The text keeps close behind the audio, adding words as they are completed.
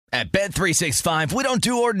At Bet365, we don't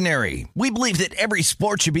do ordinary. We believe that every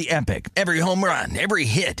sport should be epic. Every home run, every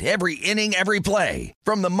hit, every inning, every play.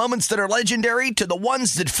 From the moments that are legendary to the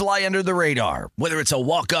ones that fly under the radar. Whether it's a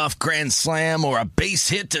walk-off grand slam or a base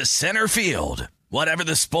hit to center field. Whatever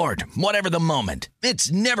the sport, whatever the moment.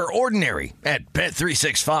 It's never ordinary at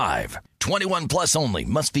Bet365. 21 plus only.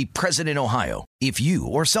 Must be present in Ohio. If you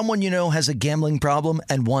or someone you know has a gambling problem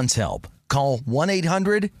and wants help, call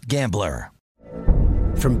 1-800-GAMBLER.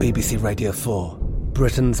 From BBC Radio 4,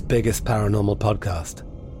 Britain's biggest paranormal podcast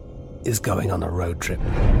is going on a road trip.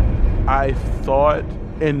 I thought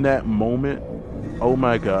in that moment, oh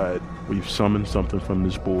my God, we've summoned something from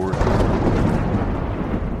this board.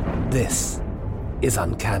 This is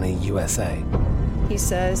Uncanny USA. He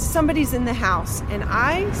says, somebody's in the house, and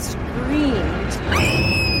I screamed.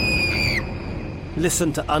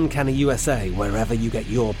 Listen to Uncanny USA wherever you get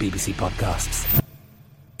your BBC podcasts,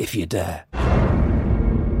 if you dare.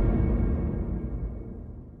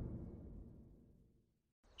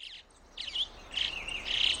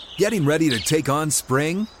 Getting ready to take on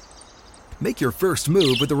spring? Make your first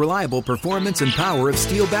move with the reliable performance and power of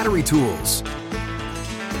Steel battery tools.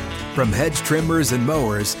 From hedge trimmers and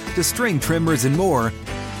mowers to string trimmers and more,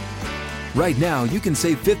 right now you can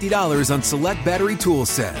save $50 on select battery tool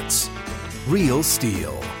sets. Real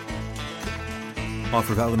Steel.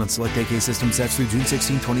 Offer valid on select AK system sets through June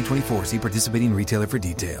 16, 2024. See participating retailer for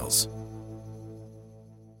details.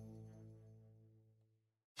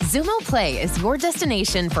 Xumo Play is your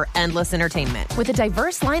destination for endless entertainment. With a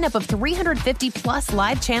diverse lineup of 350-plus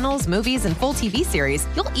live channels, movies, and full TV series,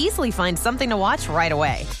 you'll easily find something to watch right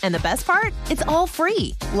away. And the best part? It's all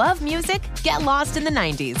free. Love music? Get lost in the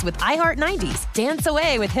 90s with iHeart 90s, dance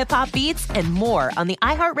away with hip-hop beats, and more on the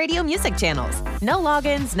iHeartRadio music channels. No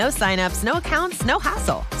logins, no signups, no accounts, no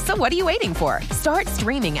hassle. So what are you waiting for? Start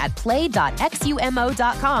streaming at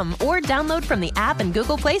play.xumo.com or download from the app and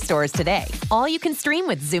Google Play stores today. All you can stream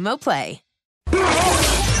with Xumo Play.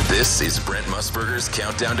 This is Brent Musburger's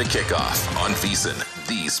Countdown to Kickoff on VEASAN,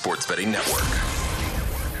 the Sports Betting Network.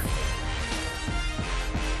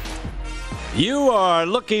 You are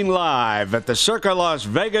looking live at the Circa Las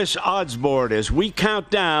Vegas odds board as we count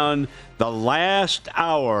down the last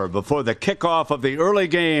hour before the kickoff of the early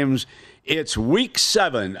games. It's Week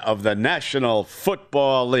 7 of the National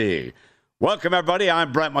Football League. Welcome, everybody.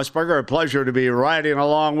 I'm Brent Musburger. A pleasure to be riding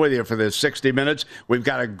along with you for this 60 minutes. We've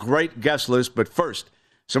got a great guest list, but first,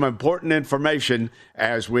 some important information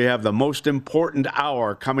as we have the most important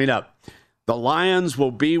hour coming up. The Lions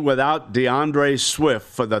will be without DeAndre Swift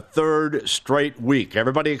for the third straight week.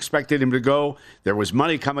 Everybody expected him to go. There was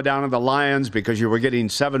money coming down on the Lions because you were getting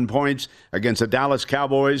 7 points against the Dallas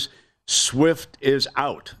Cowboys. Swift is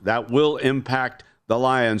out. That will impact the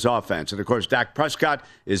Lions offense. And, of course, Dak Prescott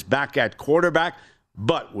is back at quarterback,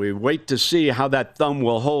 but we wait to see how that thumb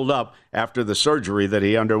will hold up after the surgery that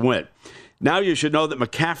he underwent. Now you should know that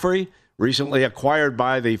McCaffrey, recently acquired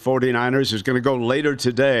by the 49ers, is going to go later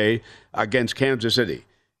today against Kansas City.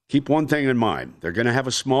 Keep one thing in mind. They're going to have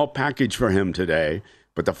a small package for him today,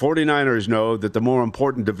 but the 49ers know that the more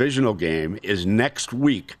important divisional game is next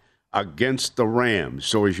week against the Rams.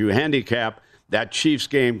 So as you handicap that Chiefs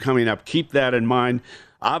game coming up, keep that in mind.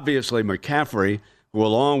 Obviously, McCaffrey, who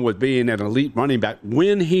along with being an elite running back,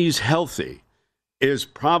 when he's healthy, is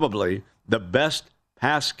probably the best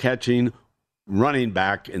pass-catching running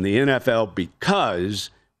back in the NFL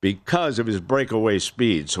because of his breakaway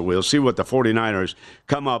speed. So we'll see what the 49ers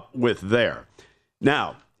come up with there.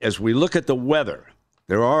 Now, as we look at the weather,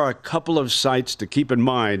 there are a couple of sites to keep in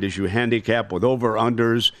mind as you handicap with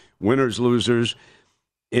over-unders, winners, losers.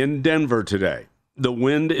 In Denver today, the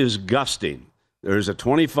wind is gusting. There's a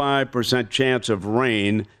 25% chance of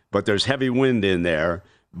rain, but there's heavy wind in there.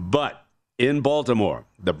 But in Baltimore,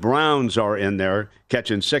 the Browns are in there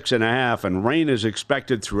catching 6.5, and rain is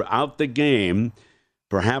expected throughout the game,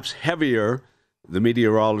 perhaps heavier, the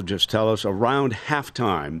meteorologists tell us, around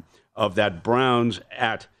halftime of that Browns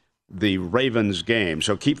at the Ravens game.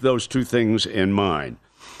 So keep those two things in mind.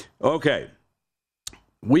 Okay,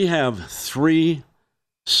 we have 3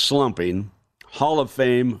 slumping Hall of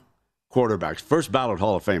Fame quarterbacks, first ballot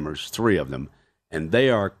Hall of Famers, 3 of them, and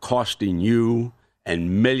they are costing you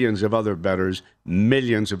and millions of other bettors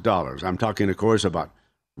millions of dollars. I'm talking, of course, about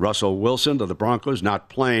Russell Wilson of the Broncos not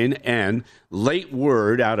playing, and late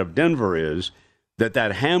word out of Denver is that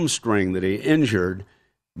hamstring that he injured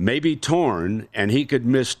may be torn, and he could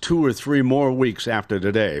miss 2 or 3 more weeks after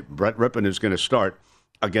today. Brett Rippon is going to start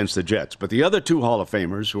against the Jets. But the other 2 Hall of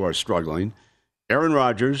Famers who are struggling, Aaron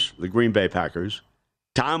Rodgers, the Green Bay Packers,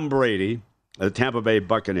 Tom Brady, the Tampa Bay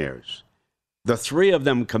Buccaneers. The 3 of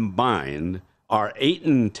them combined are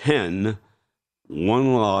 8-10,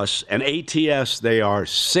 one loss, and ATS, they are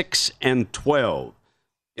 6-12.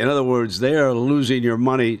 In other words, they are losing your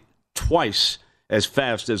money twice as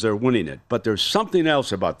fast as they're winning it. But there's something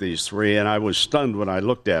else about these three, and I was stunned when I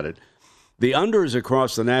looked at it. The unders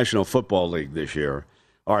across the National Football League this year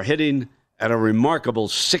are hitting at a remarkable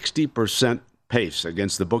 60% pace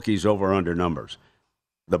against the bookies' over-under numbers.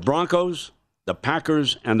 The Broncos, the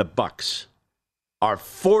Packers, and the Bucks are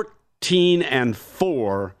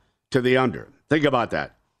 14-4 to the under. Think about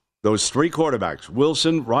that. Those three quarterbacks,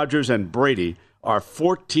 Wilson, Rodgers, and Brady, are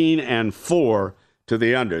 14-4 to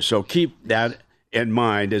the under. So keep that in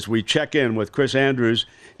mind as we check in with Chris Andrews.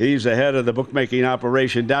 He's the head of the bookmaking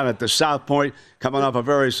operation down at the South Point, coming off a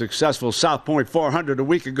very successful South Point 400 a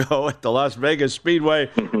week ago at the Las Vegas Speedway.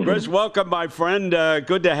 Chris, welcome, my friend.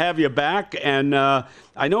 Good to have you back. And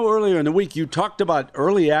I know earlier in the week you talked about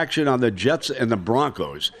early action on the Jets and the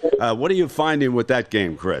Broncos. What are you finding with that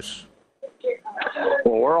game, Chris?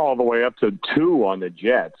 Well, we're all the way up to 2 on the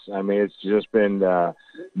Jets. I mean, it's just been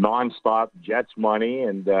nonstop Jets money,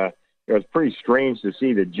 and it was pretty strange to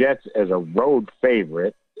see the Jets as a road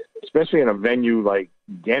favorite, especially in a venue like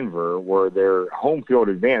Denver, where their home field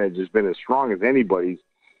advantage has been as strong as anybody's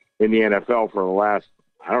in the NFL for the last,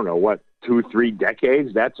 2-3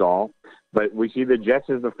 decades. That's all. But we see the Jets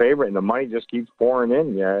as the favorite, and the money just keeps pouring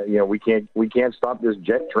in. We can't stop this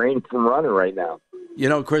Jet train from running right now.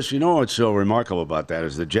 Chris, what's so remarkable about that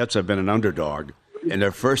is the Jets have been an underdog in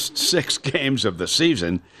their first 6 games of the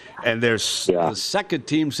season, and they're the second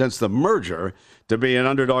team since the merger to be an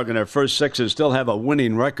underdog in their first 6 and still have a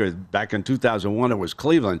winning record. Back in 2001, it was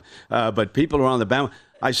Cleveland. But people are on the bound.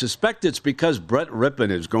 I suspect it's because Brett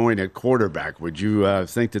Rippon is going at quarterback. Would you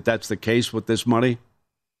think that that's the case with this money?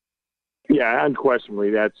 Yeah,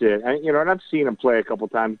 unquestionably, that's it. And I've seen him play a couple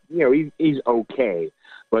times. He's okay,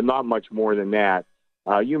 but not much more than that.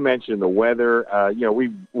 You mentioned the weather.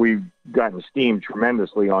 We've gotten steamed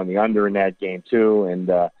tremendously on the under in that game too,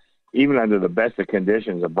 and even under the best of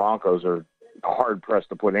conditions, the Broncos are hard pressed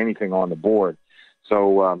to put anything on the board.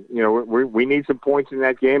 So we need some points in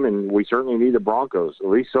that game, and we certainly need the Broncos, at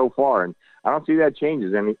least so far. And I don't see that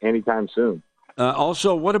changes anytime soon.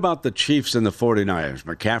 Also, what about the Chiefs and the 49ers?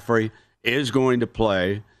 McCaffrey is going to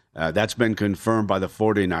play. That's been confirmed by the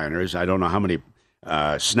 49ers. I don't know how many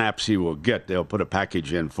snaps he will get. They'll put a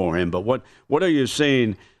package in for him. But what are you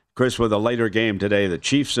seeing, Chris, with a later game today, the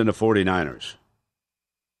Chiefs and the 49ers?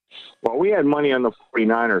 Well, we had money on the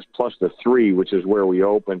 49ers plus the 3, which is where we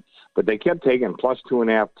opened, but they kept taking plus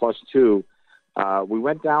 2.5, plus 2. We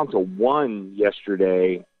went down to 1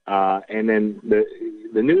 yesterday, and then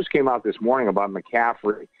the news came out this morning about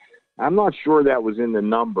McCaffrey. I'm not sure that was in the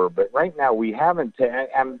number, but right now we haven't.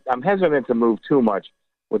 I'm hesitant to move too much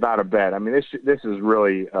without a bet. I mean, this is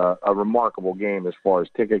really a remarkable game as far as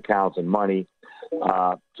ticket counts and money.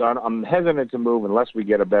 So I'm hesitant to move unless we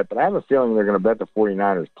get a bet, but I have a feeling they're going to bet the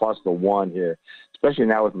 49ers plus the 1 here, especially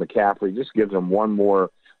now with McCaffrey. Just gives them one more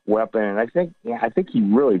weapon, and I think he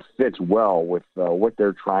really fits well with what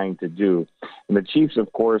they're trying to do. And the Chiefs,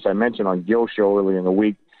 of course, I mentioned on Gil Show earlier in the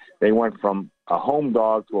week, they went from a home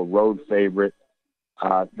dog to a road favorite.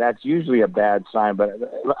 That's usually a bad sign, but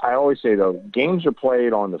I always say, though, games are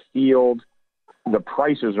played on the field. The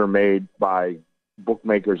prices are made by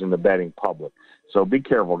bookmakers in the betting public. So be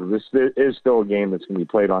careful, because this is still a game that's going to be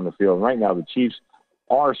played on the field. And right now, the Chiefs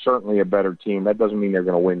are certainly a better team. That doesn't mean they're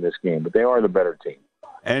going to win this game, but they are the better team.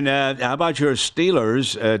 And how about your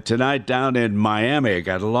Steelers tonight down in Miami?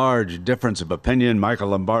 Got a large difference of opinion. Michael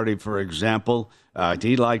Lombardi, for example,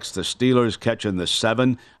 he likes the Steelers catching the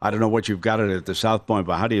 7. I don't know what you've got at the South Point,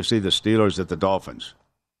 but how do you see the Steelers at the Dolphins?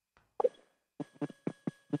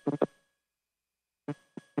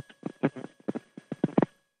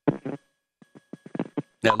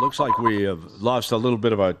 Now, it looks like we have lost a little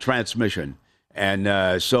bit of a transmission.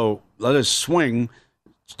 And so let us swing.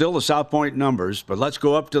 Still the South Point numbers, but let's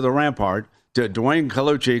go up to the Rampart to Dwayne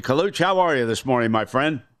Colucci. Colucci, how are you this morning, my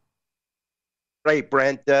friend? Great,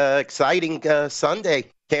 Brent. Exciting Sunday.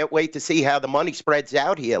 Can't wait to see how the money spreads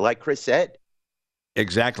out here, like Chris said.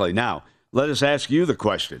 Exactly. Now, let us ask you the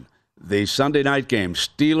question. The Sunday night game,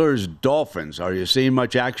 Steelers-Dolphins, are you seeing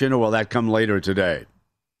much action, or will that come later today?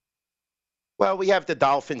 Well, we have the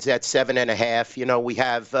Dolphins at 7.5. You know, we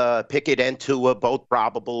have Pickett and Tua, both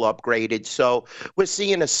probable upgraded. So we're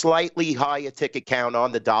seeing a slightly higher ticket count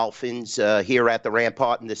on the Dolphins here at the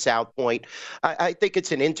Rampart in the South Point. I think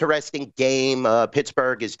it's an interesting game.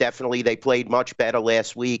 Pittsburgh is definitely, they played much better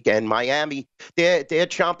last week. And Miami, they're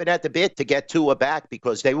chomping at the bit to get Tua back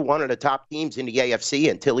because they were one of the top teams in the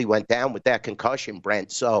AFC until he went down with that concussion,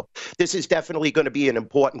 Brent. So this is definitely going to be an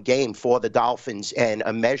important game for the Dolphins and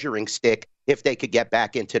a measuring stick if they could get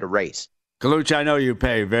back into the race. Kaluch, I know you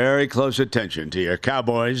pay very close attention to your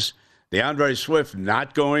Cowboys. DeAndre Swift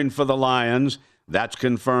not going for the Lions. That's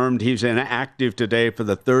confirmed. He's inactive today for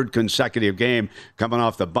the third consecutive game coming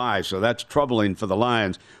off the bye, so that's troubling for the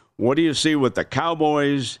Lions. What do you see with the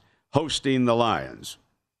Cowboys hosting the Lions?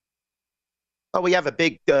 Well, we have a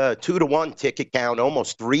big 2-1 ticket count,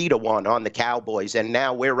 almost 3-1 on the Cowboys, and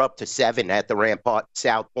now we're up to 7 at the Rampart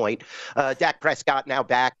South Point. Dak Prescott now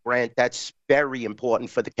back, Brent. That's very important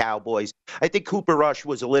for the Cowboys. I think Cooper Rush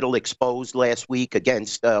was a little exposed last week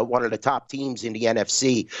against one of the top teams in the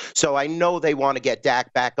NFC, so I know they want to get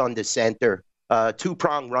Dak back under center.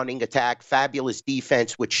 Two-prong running attack, fabulous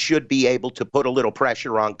defense, which should be able to put a little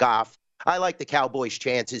pressure on Goff. I like the Cowboys'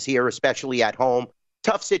 chances here, especially at home.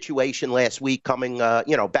 Tough situation last week coming,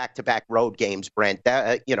 back-to-back road games, Brent.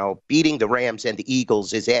 Beating the Rams and the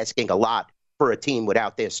Eagles is asking a lot for a team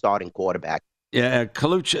without their starting quarterback. Yeah,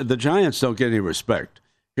 Kaluch, the Giants don't get any respect.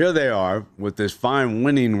 Here they are with this fine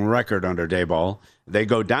winning record under Daboll. They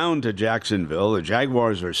go down to Jacksonville. The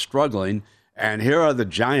Jaguars are struggling, and here are the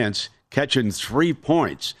Giants catching 3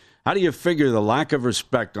 points. How do you figure the lack of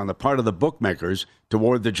respect on the part of the bookmakers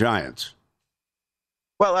toward the Giants?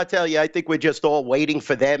 Well, I tell you, I think we're just all waiting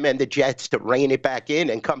for them and the Jets to rein it back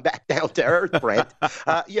in and come back down to earth, Brent.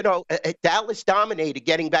 Dallas dominated,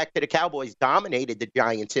 getting back to the Cowboys, dominated the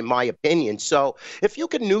Giants, in my opinion. So if you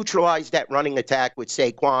can neutralize that running attack with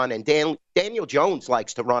Saquon, and Daniel Jones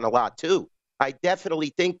likes to run a lot too, I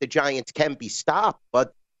definitely think the Giants can be stopped.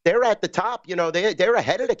 But they're at the top. They're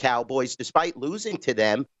ahead of the Cowboys despite losing to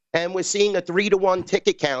them. And we're seeing a 3-1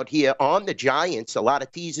 ticket count here on the Giants. A lot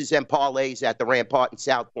of teases and parlays at the Rampart and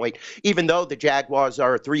South Point, even though the Jaguars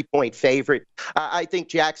are a 3-point favorite. I think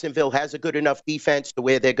Jacksonville has a good enough defense to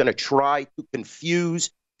where they're going to try to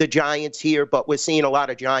confuse the Giants here, but we're seeing a lot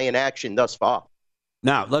of Giant action thus far.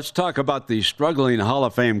 Now, let's talk about the struggling Hall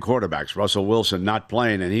of Fame quarterbacks. Russell Wilson not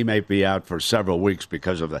playing, and he may be out for several weeks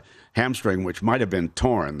because of the hamstring, which might have been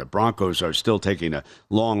torn. The Broncos are still taking a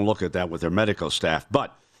long look at that with their medical staff.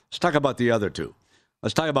 But let's talk about the other two.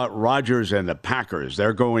 Let's talk about Rodgers and the Packers.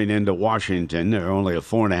 They're going into Washington. They're only a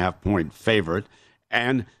 4.5-point favorite.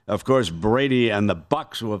 And, of course, Brady and the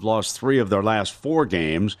Bucs, who have lost 3 of their last 4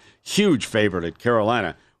 games, huge favorite at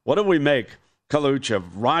Carolina. What do we make, Kaluch,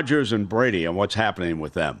 of Rodgers and Brady and what's happening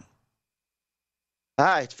with them?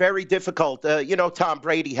 It's very difficult. Tom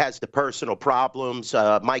Brady has the personal problems.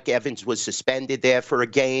 Mike Evans was suspended there for a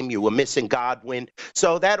game. You were missing Godwin.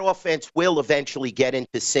 So that offense will eventually get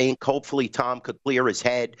into sync. Hopefully Tom could clear his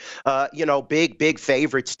head. Big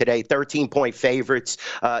favorites today, 13-point favorites.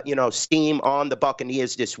 Steam on the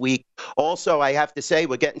Buccaneers this week. Also, I have to say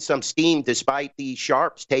we're getting some steam despite the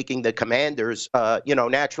Sharps taking the Commanders,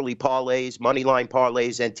 naturally parlays, moneyline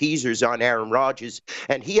parlays, and teasers on Aaron Rodgers.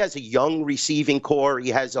 And he has a young receiving core. He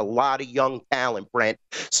has a lot of young talent, Brent.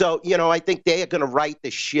 So, I think they are going to right the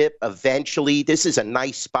ship eventually. This is a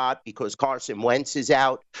nice spot because Carson Wentz is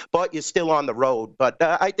out, but you're still on the road. But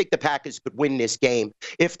I think the Packers could win this game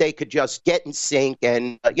if they could just get in sync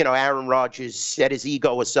and, Aaron Rodgers set his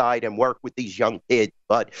ego aside and work with these young kids.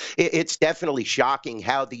 But it's definitely shocking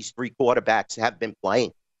how these 3 quarterbacks have been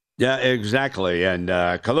playing. Yeah, exactly. And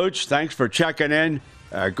Kaluch, thanks for checking in.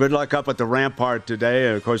 Good luck up at the Rampart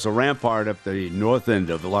today. Of course, the Rampart at the north end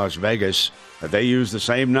of Las Vegas, they use the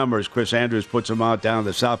same numbers. Chris Andrews puts them out down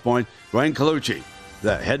the South Point. Dwayne Colucci,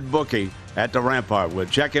 the head bookie at the Rampart. We'll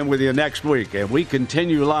check in with you next week. And we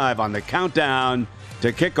continue live on the countdown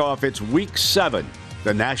to kick off its Week 7,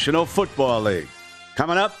 the National Football League.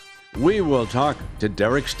 Coming up, we will talk to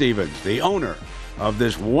Derek Stevens, the owner of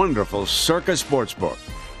this wonderful Circa Sportsbook.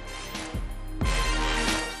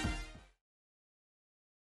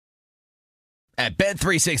 At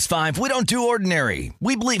Bet365, we don't do ordinary.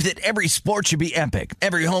 We believe that every sport should be epic.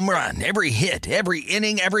 Every home run, every hit, every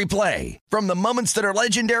inning, every play. From the moments that are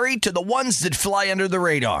legendary to the ones that fly under the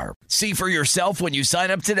radar. See for yourself when you sign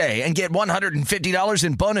up today and get $150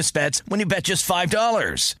 in bonus bets when you bet just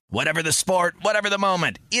 $5. Whatever the sport, whatever the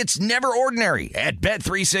moment, it's never ordinary at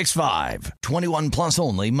Bet365. 21 plus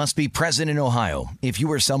only. Must be present in Ohio. If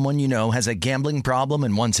you or someone you know has a gambling problem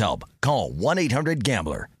and wants help, call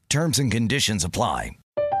 1-800-GAMBLER. Terms and conditions apply.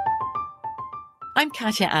 I'm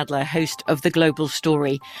Katya Adler, host of The Global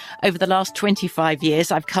Story. Over the last 25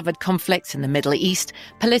 years, I've covered conflicts in the Middle East,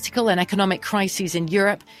 political and economic crises in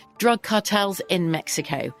Europe, drug cartels in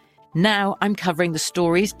Mexico. Now I'm covering the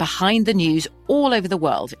stories behind the news all over the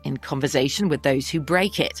world in conversation with those who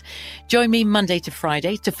break it. Join me Monday to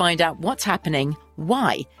Friday to find out what's happening,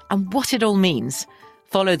 why, and what it all means.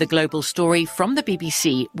 Follow The Global Story from the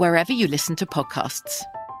BBC wherever you listen to podcasts.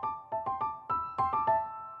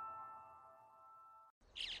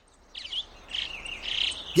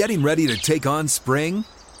 Getting ready to take on spring?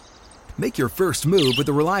 Make your first move with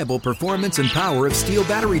the reliable performance and power of Steel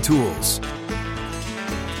battery tools.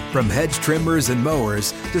 From hedge trimmers and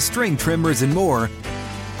mowers to string trimmers and more,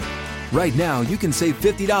 right now you can save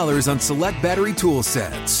 $50 on select battery tool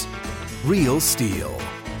sets. Real Steel.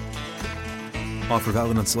 Offer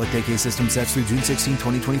valid on select AK system sets through June 16,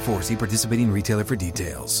 2024. See participating retailer for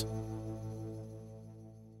details.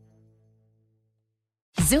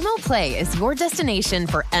 Xumo Play is your destination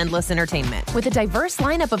for endless entertainment. With a diverse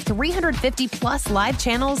lineup of 350 plus live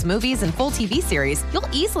channels, movies, and full TV series, you'll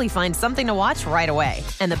easily find something to watch right away.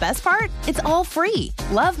 And the best part? It's all free.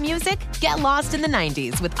 Love music? Get lost in the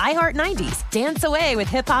 90s with iHeart 90s, dance away with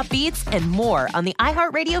hip-hop beats, and more on the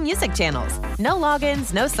iHeartRadio music channels. No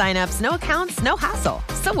logins, no signups, no accounts, no hassle.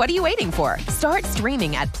 So what are you waiting for? Start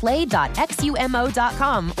streaming at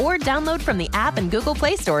play.xumo.com or download from the app and Google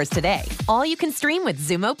Play stores today. All you can stream with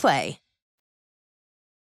Xumo Play.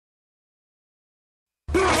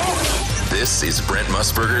 This is Brent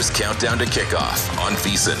Musburger's Countdown to Kickoff on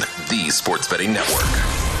VEASAN, the Sports Betting Network.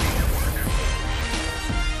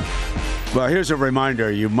 Well, here's a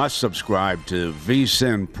reminder. You must subscribe to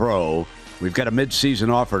VSiN Pro. We've got a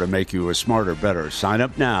mid-season offer to make you a smarter, better. Sign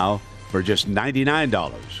up now for just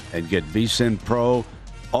 $99 and get VSiN Pro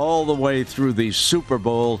all the way through the Super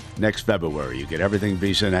Bowl next February. You get everything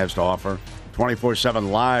VSiN has to offer.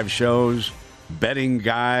 24/7 live shows, betting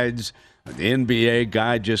guides. The NBA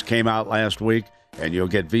guide just came out last week, and you'll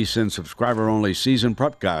get VSiN subscriber-only season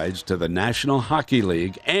prep guides to the National Hockey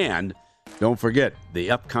League, and don't forget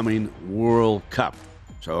the upcoming World Cup.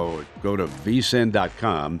 So go to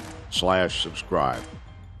vsin.com/subscribe.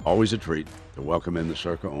 Always a treat to welcome in the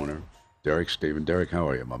Circa owner, Derek Stephen. Derek, how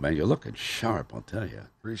are you, my man? You're looking sharp, I'll tell you.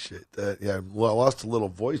 Appreciate that. Yeah, well, I lost a little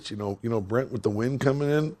voice. You know, Brent, with the wind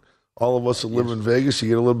coming in, all of us that live in Vegas, you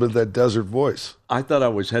get a little bit of that desert voice. I thought I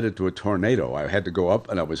was headed to a tornado. I had to go up,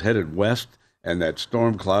 and I was headed west, and that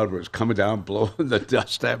storm cloud was coming down, blowing the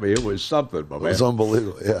dust at me. It was something, my man. It was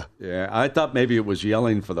unbelievable, yeah. Yeah, I thought maybe it was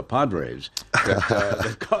yelling for the Padres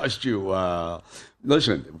that caused you.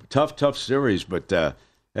 Listen, tough series, but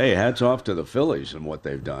hey, hats off to the Phillies and what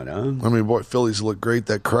they've done, huh? I mean, boy, Phillies look great.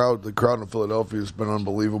 The crowd in Philadelphia has been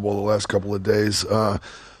unbelievable the last couple of days.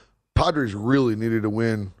 Padres really needed to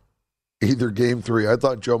win either Game 3. I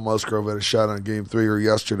thought Joe Musgrove had a shot on Game 3 or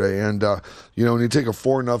yesterday. And, when you take a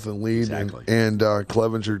 4-0 lead and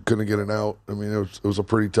Clevenger couldn't get it out, I mean, it was a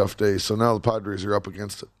pretty tough day. So now the Padres are up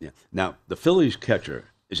against it. Yeah. Now, the Phillies catcher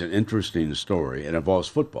is an interesting story. It involves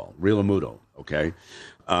football. Real Amuto, okay?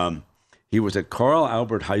 He was at Carl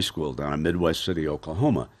Albert High School down in Midwest City,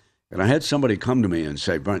 Oklahoma. And I had somebody come to me and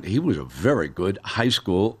say, Brent, he was a very good high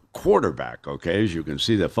school quarterback, okay? As you can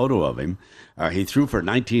see the photo of him. He threw for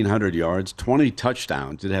 1,900 yards, 20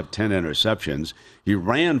 touchdowns, did have 10 interceptions. He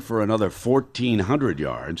ran for another 1,400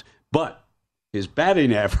 yards, but his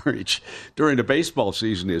batting average during the baseball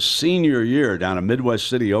season, his senior year down in Midwest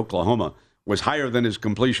City, Oklahoma, was higher than his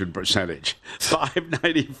completion percentage,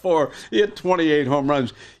 594. He had 28 home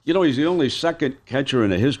runs. You know, he's the only second catcher in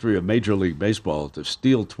the history of Major League Baseball to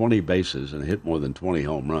steal 20 bases and hit more than 20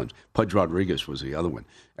 home runs. Pudge Rodriguez was the other one.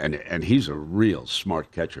 And he's a real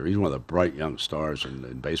smart catcher. He's one of the bright young stars in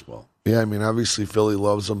baseball. Yeah, I mean, obviously Philly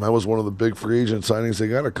loves him. That was one of the big free agent signings they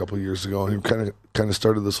got a couple of years ago, and he kind of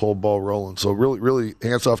started this whole ball rolling. So really,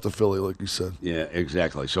 hands off to Philly, like you said. Yeah,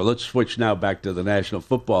 exactly. So let's switch now back to the National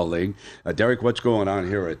Football League. Derek, what's going on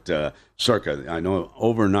here at Circa? I know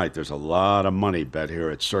overnight there's a lot of money bet here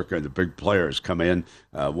at Circa. The big players come in.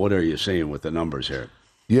 What are you seeing with the numbers here?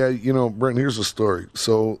 Yeah, Brent, here's the story.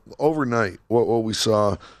 So overnight, what we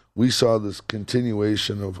saw this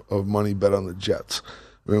continuation of money bet on the Jets.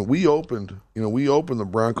 I mean, we opened the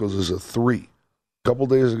Broncos as a 3. A couple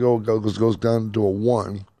days ago, it goes down to a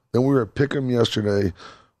 1. Then we were at Pick'em yesterday.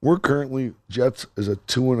 We're currently, Jets is a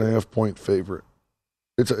 2.5-point favorite.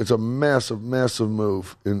 It's a massive, massive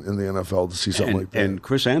move in the NFL to see something like that. And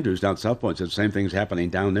Chris Andrews down South Point said the same thing's happening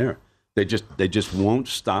down there. They just won't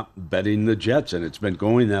stop betting the Jets, and it's been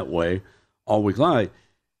going that way all week long.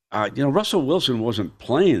 Russell Wilson wasn't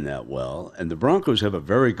playing that well, and the Broncos have a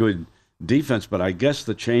very good defense, but I guess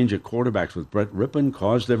the change of quarterbacks with Brett Rippon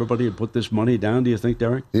caused everybody to put this money down. Do you think,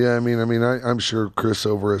 Derek? Yeah, I'm sure Chris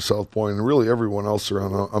over at South Point and really everyone else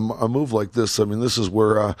around a move like this. I mean, this is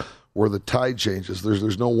where the tide changes.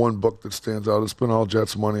 There's no one book that stands out. It's been all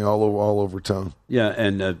Jets money all over town. Yeah,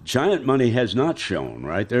 and Giant money has not shown,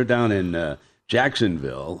 right? They're down in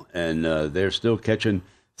Jacksonville, and they're still catching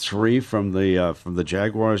 3 from the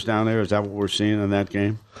Jaguars down there. Is that what we're seeing in that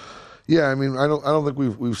game? Yeah, I don't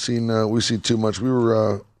think we've seen too much.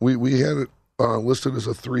 We had it listed as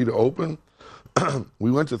a 3 to open.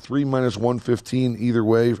 We went to 3 minus 115 either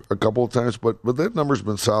way a couple of times, but that number's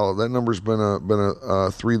been solid. That number's been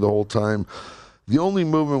a 3 the whole time. The only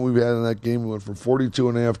movement we've had in that game, we went from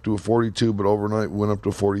 42.5 to a 42, but overnight we went up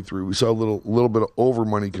to 43. We saw a little bit of over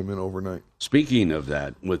money come in overnight. Speaking of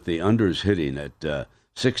that, with the unders hitting at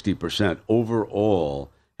 60% overall,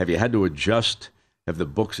 have you had to adjust? Have the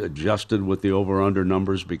books adjusted with the over/under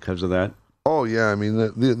numbers because of that? Oh yeah, I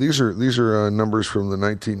mean these are numbers from the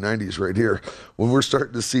 1990s right here. When we're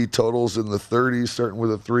starting to see totals in the 30s, starting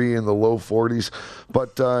with a 3 in the low 40s.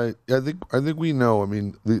 But I think we know. I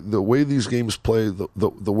mean the way these games play,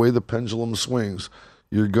 the way the pendulum swings,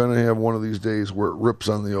 you're going to have one of these days where it rips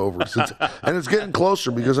on the overs, and it's getting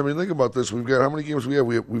closer because think about this. We've got how many games we have?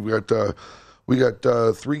 We got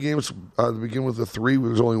 3 games to begin with a 3.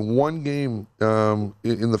 There's only one game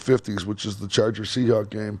in the 50s, which is the Chargers-Seahawks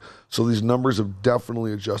game. So these numbers have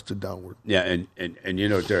definitely adjusted downward. Yeah,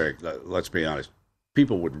 and Derek, let's be honest.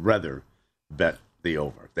 People would rather bet the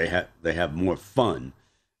over. They have more fun.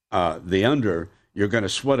 The under, you're going to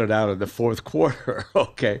sweat it out in the fourth quarter.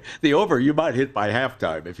 Okay, the over you might hit by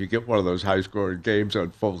halftime if you get one of those high-scoring games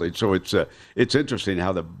unfolding. So it's interesting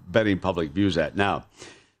how the betting public views that. Now,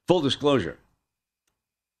 full disclosure.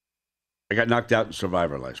 I got knocked out in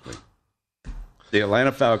Survivor last week. The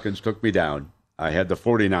Atlanta Falcons took me down. I had the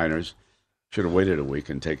 49ers. Should have waited a week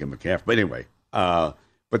and taken McCaffrey. But anyway, but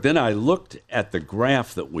then I looked at the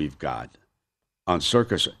graph that we've got on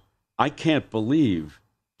Circus. I can't believe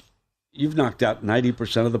you've knocked out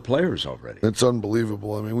 90% of the players already. It's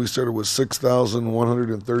unbelievable. I mean, we started with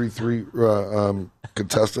 6,133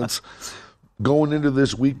 contestants. Going into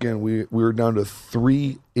this weekend, we were down to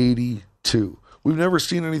 382. We've never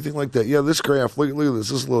seen anything like that. Yeah, this graph, look at this.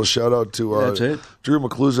 This is a little shout-out to Drew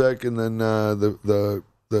McCluzak and then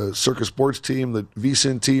the Circus Sports team, the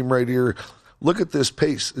VSiN team right here. Look at this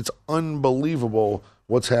pace. It's unbelievable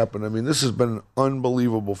what's happened. I mean, this has been an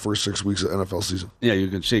unbelievable first 6 weeks of the NFL season. Yeah, you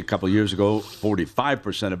can see a couple of years ago,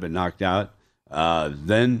 45% have been knocked out,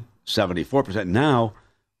 then 74%. Now,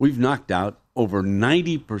 we've knocked out over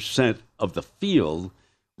 90% of the field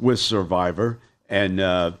with Survivor. And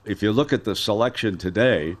if you look at the selection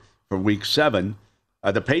today for Week 7,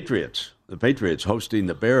 the Patriots hosting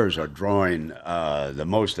the Bears are drawing the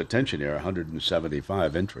most attention here,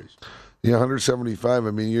 175 entries. Yeah, 175.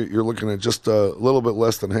 I mean, you're looking at just a little bit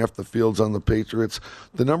less than half the fields on the Patriots.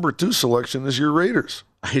 The number 2 selection is your Raiders.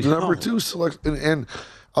 The number 2 selection, and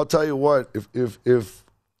I'll tell you what,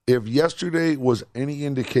 if yesterday was any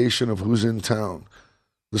indication of who's in town,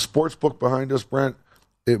 the sports book behind us, Brent,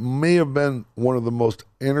 it may have been one of the most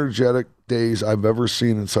energetic days I've ever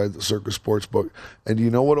seen inside the Circus Sportsbook. And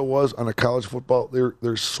you know what it was on a college football?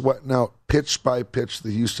 They're sweating out pitch by pitch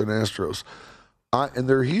the Houston Astros. And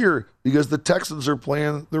they're here because the Texans are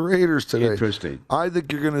playing the Raiders today. Interesting. I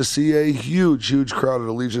think you're going to see a huge, huge crowd at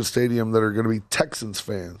Allegiant Stadium that are going to be Texans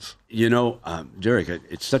fans. You know, Derek,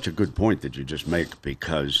 it's such a good point that you just make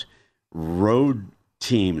because road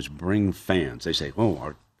teams bring fans. They say,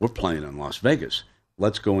 oh, we're playing in Las Vegas.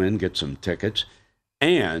 Let's go in, get some tickets.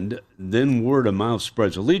 And then word of mouth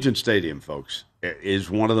spreads. Allegiant Stadium, folks, is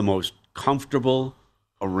one of the most comfortable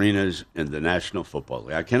arenas in the National Football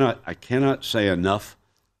League. I cannot say enough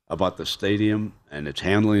about the stadium and its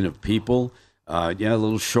handling of people. A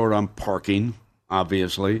little short on parking,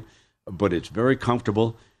 obviously, but it's very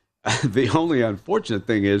comfortable. The only unfortunate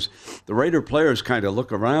thing is the Raider players kind of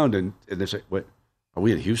look around and they say, "What? Are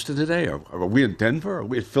we in Houston today? Or are we in Denver? Are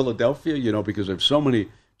we in Philadelphia?" You know, because there's so many,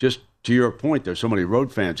 just to your point, there's so many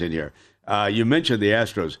road fans in here. You mentioned the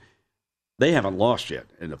Astros. They haven't lost yet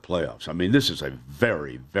in the playoffs. I mean, this is a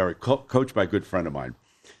very, very, coached by a good friend of mine.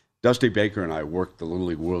 Dusty Baker and I worked the Little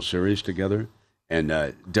League World Series together.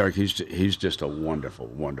 And Derek, he's just a wonderful,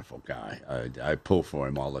 wonderful guy. I pull for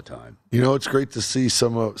him all the time. You know, it's great to see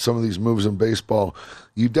some of these moves in baseball.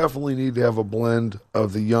 You definitely need to have a blend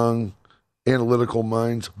of the young, analytical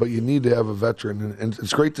minds, but you need to have a veteran. And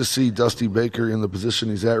it's great to see Dusty Baker in the position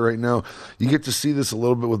he's at right now. You get to see this a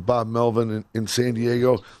little bit with Bob Melvin in San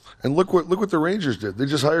Diego. And look what the Rangers did. They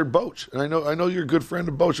just hired Boch, and I know you're a good friend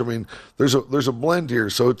of Boch. I mean, there's a blend here.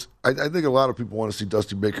 So I think a lot of people want to see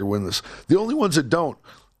Dusty Baker win this. The only ones that don't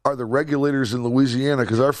are the regulators in Louisiana,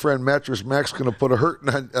 because our friend Mattress Mac's going to put a hurting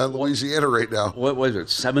on Louisiana right now. What was it,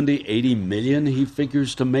 70, 80 million he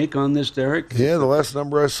figures to make on this, Derek? Yeah, the last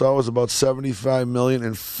number I saw was about 75 million,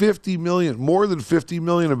 and 50 million, more than 50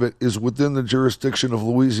 million of it is within the jurisdiction of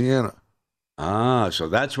Louisiana. Ah, so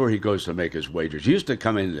that's where he goes to make his wagers. He used to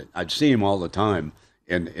come in, I'd see him all the time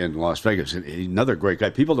in Las Vegas. Another great guy.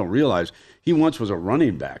 People don't realize he once was a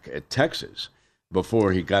running back at Texas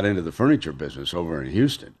before he got into the furniture business over in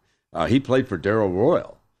Houston. He played for Darrell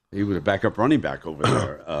Royal. He was a backup running back over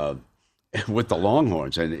there with the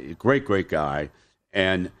Longhorns, and a great guy.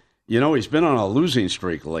 And, he's been on a losing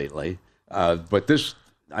streak lately, but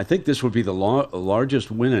I think this would be the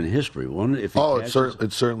largest win in history, wouldn't it?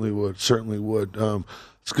 It certainly would.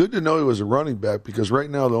 It's good to know he was a running back, because right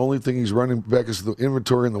now the only thing he's running back is the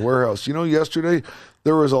inventory in the warehouse. Yesterday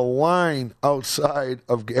there was a line outside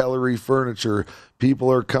of Gallery Furniture.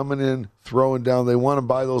 People are coming in, throwing down. They want to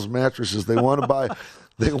buy those mattresses. They want to buy.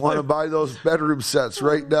 They want to buy those bedroom sets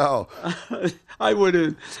right now. I went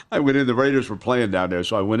in. The Raiders were playing down there,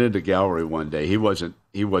 so I went into Gallery one day. He wasn't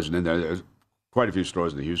in there. There's quite a few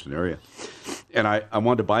stores in the Houston area, and I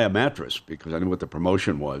wanted to buy a mattress because I knew what the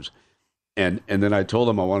promotion was. And then I told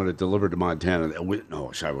him I wanted it delivered to Montana. We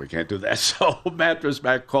can't do that. So Mattress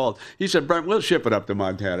Mac called. He said, Brent, we'll ship it up to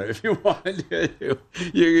Montana if you want. The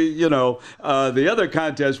other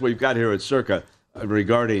contest we've got here at Circa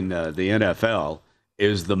regarding the NFL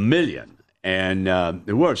is the Million. And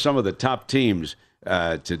who are some of the top teams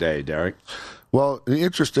today, Derek? Well,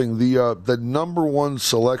 interesting. The number one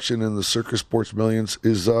selection in the Circa Sports Millions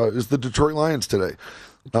is the Detroit Lions today.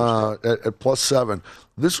 At +7.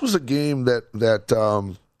 This was a game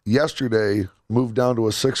that yesterday moved down to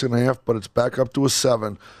a 6.5, but it's back up to a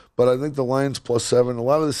 7. But I think the Lions +7. A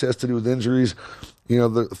lot of this has to do with injuries.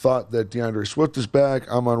 The thought that DeAndre Swift is back,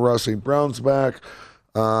 Amon-Ra St. Brown's back,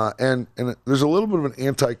 and there's a little bit of an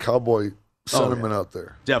anti-Cowboy sentiment out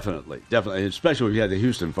there. Definitely, especially if you had the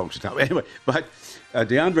Houston folks in town. Anyway, but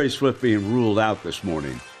DeAndre Swift being ruled out this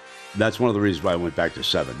morning. That's one of the reasons why I went back to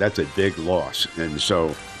 7. That's a big loss. And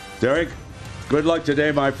so, Derek, good luck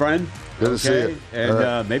today, my friend. Good to see you.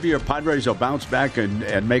 And maybe your Padres will bounce back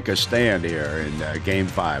and make a stand here in Game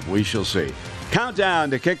 5. We shall see.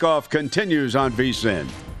 Countdown to kickoff continues on VSiN.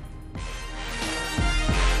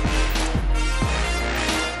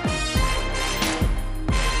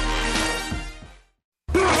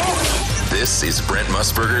 This is Brent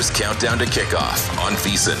Musburger's Countdown to Kickoff on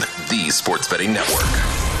VSiN, the Sports Betting Network.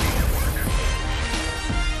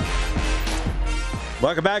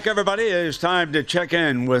 Welcome back, everybody. It is time to check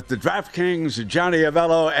in with the DraftKings, Johnny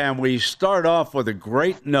Avello, and we start off with a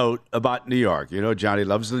great note about New York. Johnny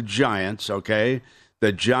loves the Giants, okay?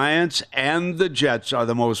 The Giants and the Jets are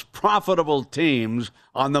the most profitable teams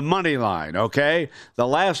on the money line, okay? The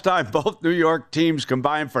last time both New York teams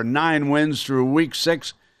combined for 9 wins through Week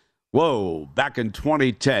 6, back in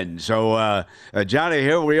 2010. So, Johnny,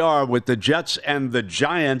 here we are with the Jets and the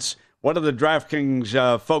Giants. What do the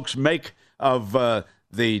DraftKings folks make of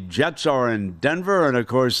the Jets are in Denver, and, of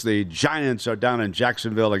course, the Giants are down in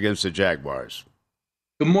Jacksonville against the Jaguars?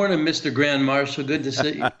 Good morning, Mr. Grand Marshal. Good to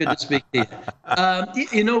see you. Good to speak to you.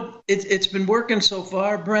 It's been working so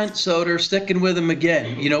far, Brent, so they're sticking with them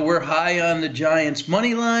again. We're high on the Giants'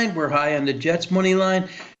 money line. We're high on the Jets' money line.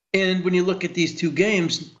 And when you look at these two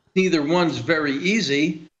games, neither one's very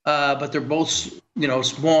easy, but they're both,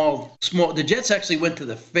 small. The Jets actually went to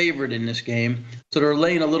the favorite in this game, so they're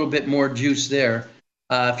laying a little bit more juice there.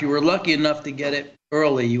 If you were lucky enough to get it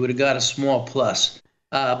early, you would have got a small plus.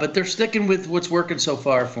 But they're sticking with what's working so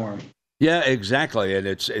far for them. Yeah, exactly. And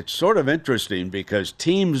it's sort of interesting because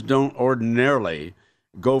teams don't ordinarily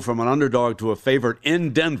go from an underdog to a favorite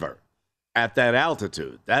in Denver at that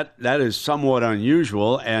altitude. That is somewhat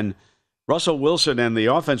unusual. And Russell Wilson and the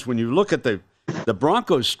offense, when you look at the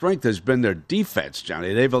Broncos' strength has been their defense,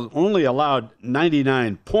 Johnny. They've only allowed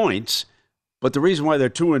 99 points, but the reason why they're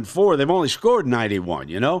 2-4, they've only scored 91,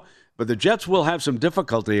 But the Jets will have some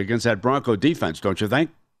difficulty against that Bronco defense, don't you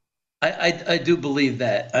think? I do believe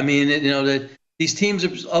that. I mean, that these teams,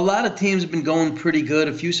 a lot of teams have been going pretty good.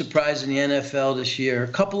 A few surprises in the NFL this year. A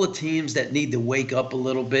couple of teams that need to wake up a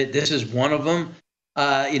little bit. This is one of them.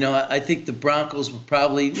 I think the Broncos will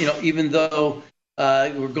probably, even though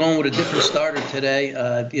we're going with a different starter today,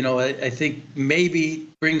 I think maybe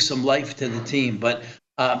bring some life to the team. But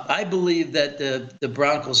I believe that the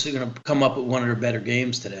Broncos are going to come up with one of their better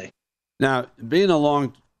games today. Now, being a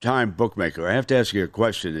long-time bookmaker, I have to ask you a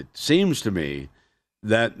question. It seems to me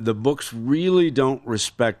that the books really don't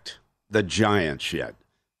respect the Giants yet.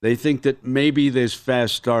 They think that maybe this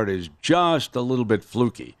fast start is just a little bit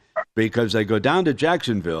fluky because they go down to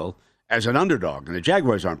Jacksonville as an underdog, and the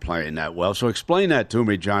Jaguars aren't playing that well. So explain that to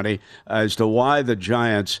me, Johnny, as to why the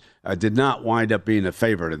Giants did not wind up being a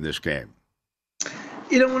favorite in this game.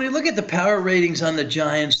 You know, when you look at the power ratings on the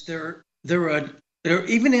Giants, they're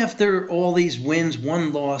even after all these wins,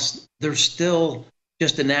 one loss, they're still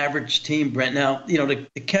just an average team, Brent. Now, you know,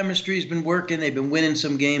 the chemistry's been working. They've been winning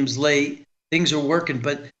some games late. Things are working,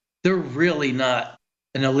 but they're really not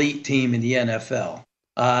an elite team in the NFL.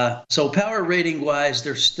 So power rating wise,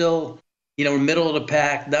 they're still, you know, middle of the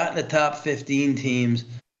pack, not in the top 15 teams.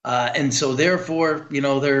 And so therefore, you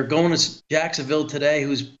know, they're going to Jacksonville today,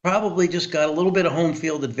 who's probably just got a little bit of home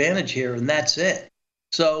field advantage here, and that's it.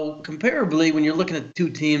 So comparably, when you're looking at two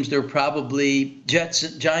teams, they're probably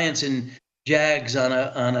Giants and Jags on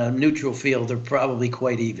a neutral field. They're probably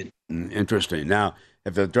quite even. Interesting. Now,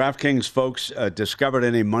 have the DraftKings folks discovered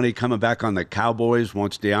any money coming back on the Cowboys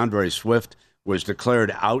once DeAndre Swift was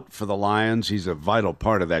declared out for the Lions? He's a vital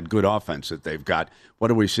part of that good offense that they've got.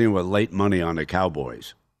 What are we seeing with late money on the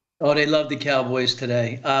Cowboys? Oh, they love the Cowboys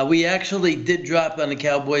today. We actually did drop on the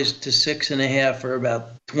Cowboys to 6.5 for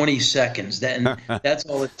about 20 seconds. That's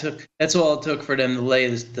all it took. That's all it took for them to lay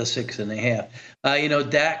the 6.5. You know,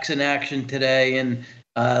 Dak's in action today, and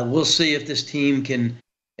we'll see if this team can,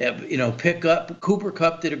 you know, pick up. Cooper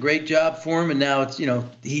Kupp did a great job for him, and now it's, you know,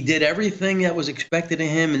 he did everything that was expected of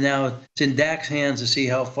him, and now it's in Dak's hands to see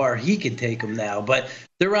how far he can take them now. But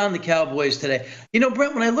they're on the Cowboys today. You know,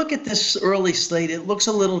 Brent, when I look at this early slate, it looks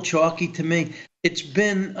a little chalky to me. It's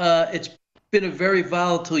been a very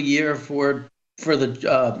volatile year for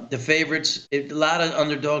the favorites. A lot of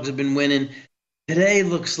underdogs have been winning. Today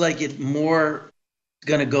looks like it more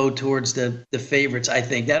going to go towards the favorites, I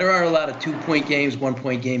think. There are a lot of 2-point games,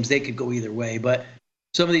 1-point games. They could go either way. But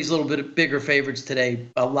some of these little bit bigger favorites today,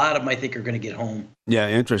 a lot of them I think are going to get home. Yeah,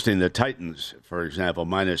 interesting. The Titans, for example,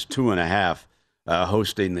 minus 2.5,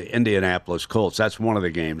 hosting the Indianapolis Colts. That's one of the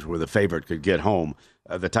games where the favorite could get home.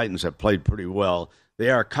 The Titans have played pretty well. They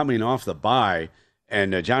are coming off the bye.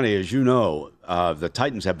 And, Johnny, as you know, the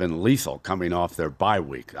Titans have been lethal coming off their bye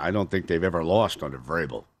week. I don't think they've ever lost under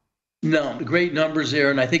Vrabel. No, great numbers there,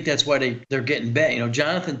 and I think that's why they're getting bet. You know,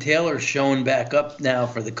 Jonathan Taylor's showing back up now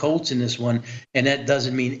for the Colts in this one, and that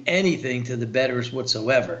doesn't mean anything to the bettors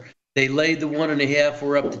whatsoever. They laid the 1.5.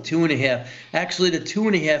 We're up to 2.5. Actually, the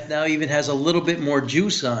 2.5 now even has a little bit more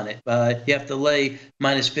juice on it. You have to lay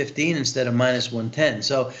minus 15 instead of minus 110.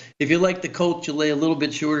 So if you like the Colts, you lay a little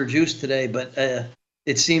bit shorter juice today, but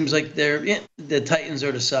it seems like the Titans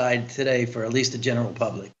are the side today for at least the general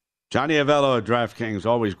public. Johnny Avello at DraftKings,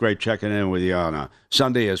 always great checking in with you on a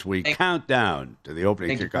Sunday as we count down to the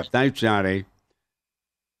opening kickoff. Thanks, Johnny.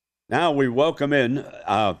 Now we welcome in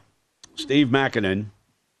Steve Makinen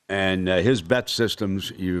and his bet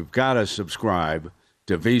systems. You've got to subscribe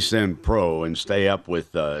to VSiN Pro and stay up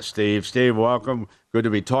with Steve. Steve, welcome. Good to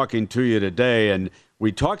be talking to you today. And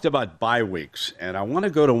we talked about bye weeks, and I want to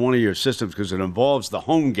go to one of your systems because it involves the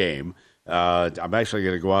home game. I'm actually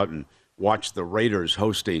going to go out and watch the Raiders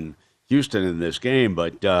hosting Houston in this game,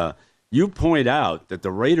 but you point out that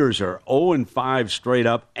the Raiders are 0-5 straight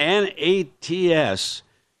up and ATS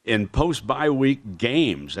in post-bye week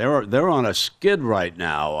games. They're on a skid right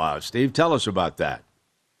now. Steve, tell us about that.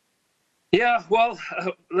 Yeah, well,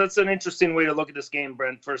 that's an interesting way to look at this game,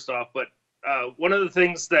 Brent, first off. But one of the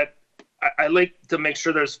things that I like to make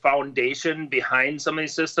sure there's foundation behind some of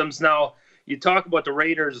these systems. Now, you talk about the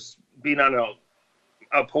Raiders being on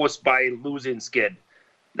a post-bye losing skid.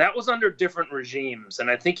 That was under different regimes, and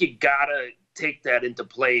I think you got to take that into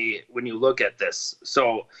play when you look at this.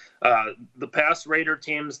 So the past Raider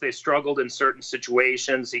teams, they struggled in certain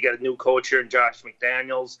situations. You got a new coach here in Josh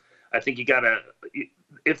McDaniels. I think you got to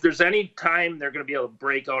 – if there's any time they're going to be able to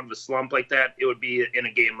break out of a slump like that, it would be in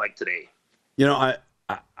a game like today. You know,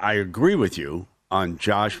 I agree with you on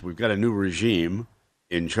Josh. We've got a new regime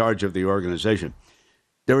in charge of the organization.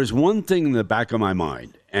 There is one thing in the back of my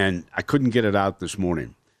mind, and I couldn't get it out this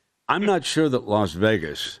morning. I'm not sure that Las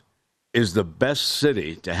Vegas is the best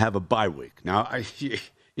city to have a bye week. Now,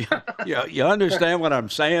 you understand what I'm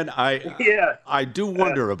saying? I do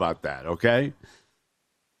wonder about that, okay?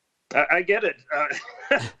 I get it.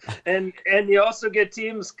 And you also get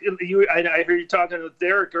teams. I heard you talking with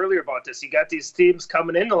Derek earlier about this. You got these teams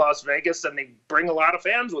coming into Las Vegas, and they bring a lot of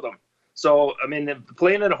fans with them. So, I mean,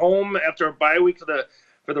 playing at home after a bye week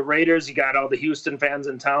for the Raiders, you got all the Houston fans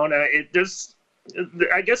in town.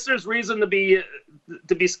 I guess there's reason to be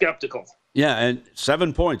skeptical. Yeah, and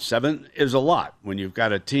 7 points. 7 is a lot when you've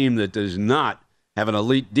got a team that does not have an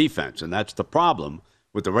elite defense, and that's the problem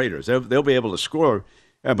with the Raiders. They'll be able to score.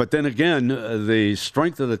 But then again, the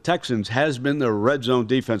strength of the Texans has been their red zone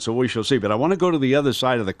defense, so we shall see. But I want to go to the other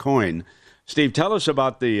side of the coin. Steve, tell us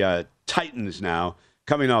about the Titans now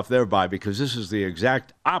coming off their bye, because this is the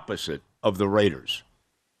exact opposite of the Raiders.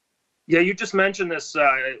 Yeah, you just mentioned this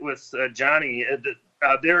with Johnny.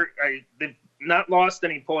 They've not lost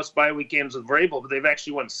any post-bye week games with Vrabel, but they've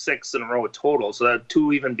actually won 6 in a row total, so that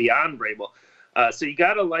 2 even beyond Vrabel. So you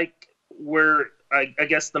got to like where I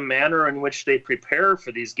guess the manner in which they prepare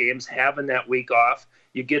for these games, having that week off.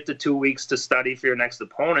 You get the 2 weeks to study for your next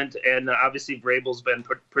opponent, and obviously Vrabel's been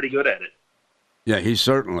pretty good at it. Yeah, he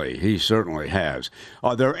certainly has.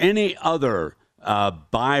 Are there any other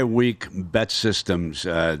bye week bet systems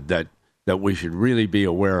that we should really be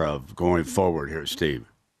aware of going forward here, Steve?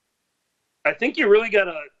 I think you really got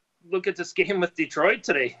to look at this game with Detroit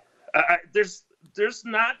today. There's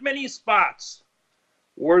not many spots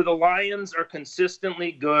where the Lions are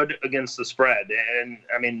consistently good against the spread. And,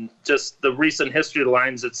 I mean, just the recent history of the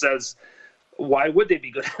Lions, it says, why would they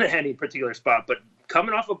be good at any particular spot? But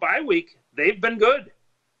coming off a bye week, they've been good.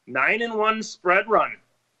 9-1 spread run.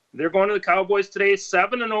 They're going to the Cowboys today,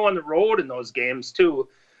 7-0 on the road in those games, too.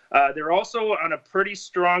 They're also on a pretty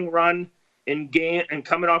strong run in game and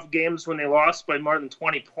coming off games when they lost by more than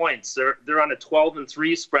 20 points. They're on a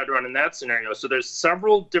 12-3 spread run in that scenario. So there's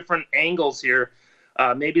several different angles here,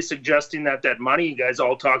 maybe suggesting that money you guys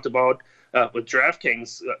all talked about with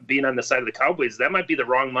DraftKings being on the side of the Cowboys, that might be the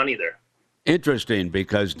wrong money there. Interesting,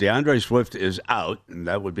 because DeAndre Swift is out, and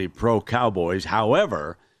that would be pro-Cowboys.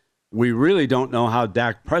 However, we really don't know how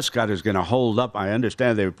Dak Prescott is going to hold up. I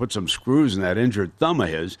understand they put some screws in that injured thumb of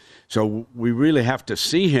his, so we really have to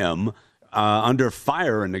see him under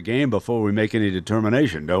fire in the game before we make any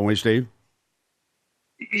determination, don't we, Steve?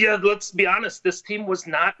 Yeah, let's be honest. This team was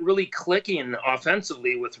not really clicking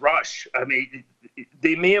offensively with Rush. I mean,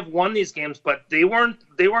 they may have won these games, but they weren't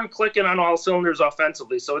clicking on all cylinders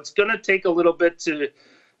offensively. So it's going to take a little bit to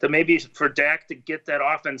maybe for Dak to get that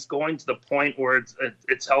offense going to the point where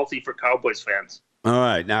it's healthy for Cowboys fans. All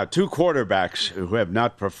right. Now, 2 quarterbacks who have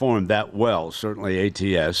not performed that well, certainly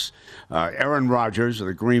ATS, Aaron Rodgers of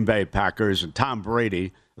the Green Bay Packers and Tom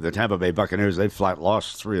Brady of the Tampa Bay Buccaneers. They've flat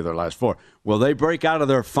lost 3 of their last 4. Will they break out of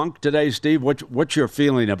their funk today, Steve? What's your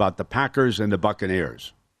feeling about the Packers and the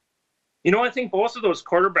Buccaneers? You know, I think both of those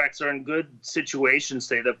quarterbacks are in good situations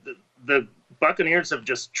today. The Buccaneers have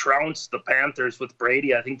just trounced the Panthers with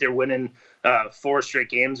Brady. I think they're winning 4 straight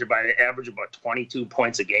games or by an average of about 22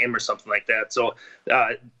 points a game or something like that. So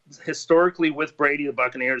historically with Brady, the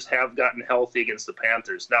Buccaneers have gotten healthy against the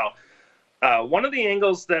Panthers. Now, one of the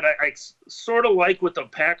angles that I sort of like with the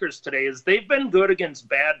Packers today is they've been good against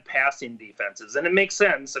bad passing defenses. And it makes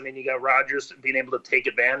sense. I mean, you got Rodgers being able to take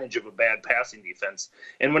advantage of a bad passing defense.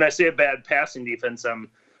 And when I say a bad passing defense, I'm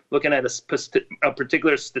looking at a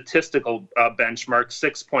particular statistical benchmark,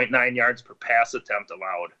 6.9 yards per pass attempt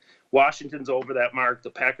allowed. Washington's over that mark. The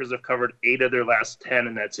Packers have covered 8 of their last 10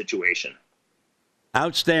 in that situation.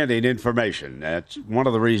 Outstanding information. That's one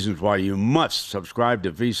of the reasons why you must subscribe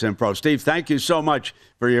to VSiN Pro. Steve, thank you so much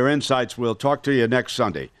for your insights. We'll talk to you next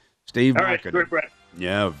Sunday. Steve All right, great, Brett.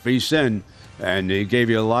 Yeah, VSiN. And he gave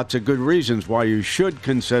you lots of good reasons why you should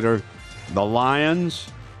consider the Lions,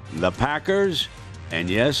 the Packers, and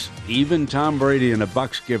yes, even Tom Brady and the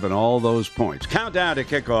Bucs given all those points. Countdown to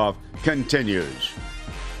kickoff continues.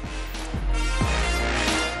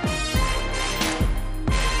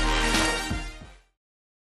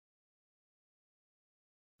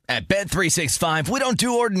 At Bet365, we don't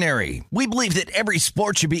do ordinary. We believe that every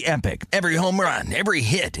sport should be epic. Every home run, every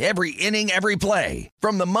hit, every inning, every play.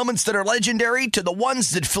 From the moments that are legendary to the ones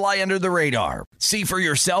that fly under the radar. See for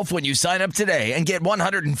yourself when you sign up today and get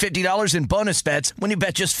 $150 in bonus bets when you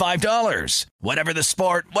bet just $5. Whatever the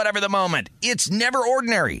sport, whatever the moment, it's never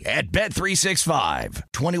ordinary at Bet365.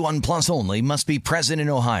 21 plus only. Must be present in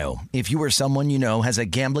Ohio. If you or someone you know has a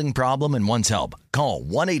gambling problem and wants help, call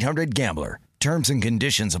 1-800-GAMBLER. Terms and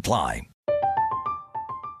conditions apply.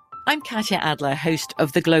 I'm Katya Adler, host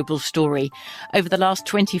of The Global Story. Over the last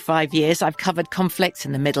 25 years, I've covered conflicts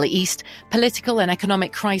in the Middle East, political and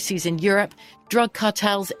economic crises in Europe, drug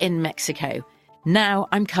cartels in Mexico. Now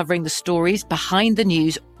I'm covering the stories behind the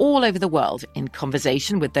news all over the world in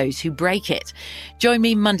conversation with those who break it. Join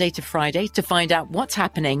me Monday to Friday to find out what's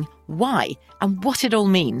happening, why, and what it all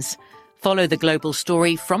means. Follow The Global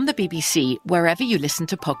Story from the BBC wherever you listen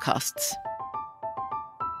to podcasts.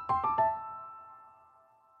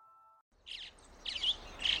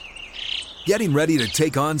 Getting ready to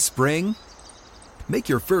take on spring? Make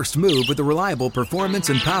your first move with the reliable performance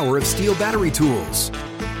and power of Steel battery tools.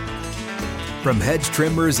 From hedge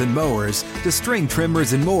trimmers and mowers to string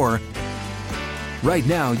trimmers and more, right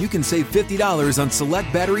now you can save $50 on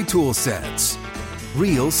select battery tool sets.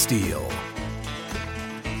 Real STIHL.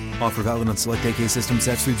 Offer valid on select AK system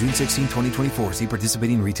sets through June 16, 2024. See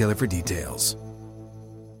participating retailer for details.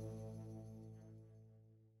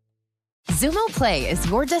 Xumo Play is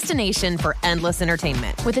your destination for endless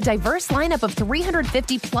entertainment. With a diverse lineup of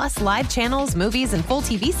 350 plus live channels, movies, and full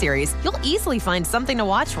TV series, you'll easily find something to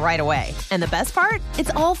watch right away. And the best part? It's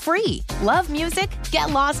all free. Love music? Get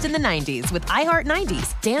lost in the 90s with iHeart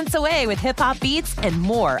 90s, dance away with hip-hop beats, and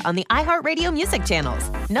more on the iHeartRadio music channels.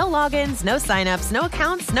 No logins, no signups, no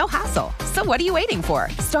accounts, no hassle. So what are you waiting for?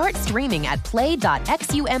 Start streaming at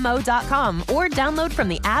play.xumo.com or download from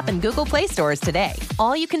the app and Google Play stores today.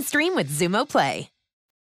 All you can stream with Xumo Play.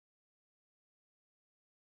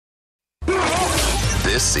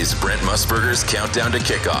 This is Brent Musburger's Countdown to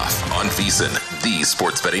Kickoff on VSiN, the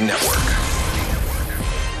Sports Betting Network.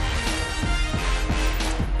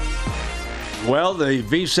 Well, the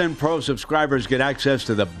VSiN Pro subscribers get access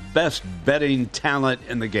to the best betting talent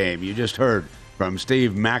in the game. You just heard from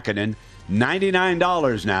Steve Makinen.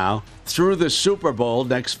 $99 now through the Super Bowl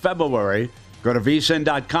next February. Go to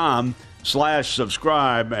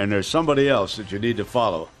vsin.com/subscribe, and there's somebody else that you need to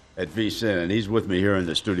follow at VSiN, and he's with me here in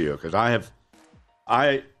the studio because I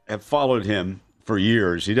have followed him for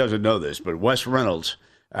years. He doesn't know this, but Wes Reynolds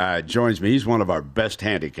joins me. He's one of our best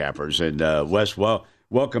handicappers, and Wes,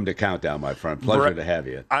 welcome to Countdown, my friend. Pleasure to have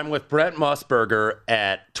you. I'm with Brent Musburger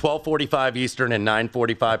at 12:45 Eastern and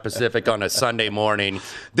 9:45 Pacific on a Sunday morning.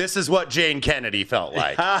 This is what Jane Kennedy felt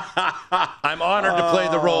like. I'm honored to play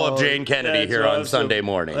the role of Jane Kennedy here on Sunday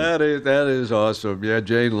morning. That is awesome. Yeah,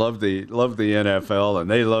 Jane loved the NFL,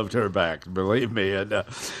 and they loved her back, believe me. And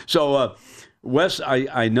Wes,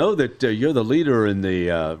 I know that you're the leader in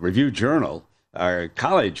the Review Journal. Our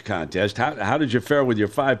college contest. How did you fare with your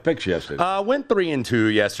 5 picks yesterday? Went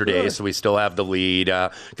 3-2 yesterday, so we still have the lead.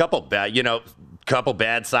 Couple bad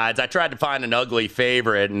sides. I tried to find an ugly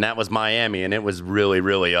favorite, and that was Miami, and it was really,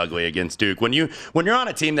 really ugly against Duke. When you're on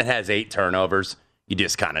a team that has 8 turnovers, you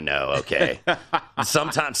just kind of know, okay.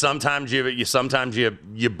 sometimes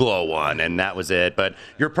you blow one, and that was it. But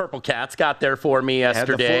your Purple Cats got there for me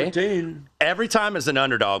yesterday. Had the 14. Every time as an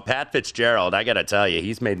underdog, Pat Fitzgerald, I got to tell you,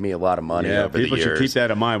 he's made me a lot of money over the years. People should keep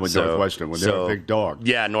that in mind with Northwestern when they're a big dog.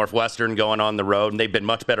 Yeah, Northwestern going on the road, and they've been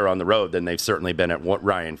much better on the road than they've certainly been at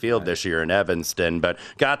Ryan Field this year in Evanston. But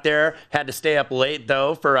got there, had to stay up late,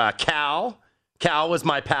 though, for Cal. Cal was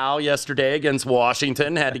my pal yesterday against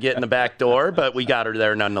Washington. Had to get in the back door, but we got her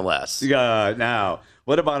there nonetheless. Now,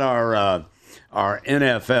 what about our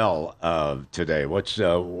NFL today? What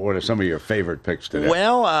are some of your favorite picks today?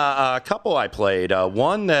 Well, a couple I played.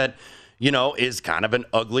 One that, is kind of an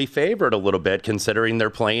ugly favorite a little bit, considering they're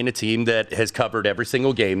playing a team that has covered every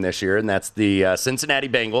single game this year, and that's the Cincinnati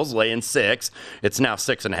Bengals laying 6. It's now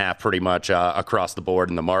 6.5 pretty much across the board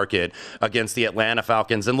in the market against the Atlanta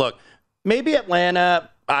Falcons. And look, maybe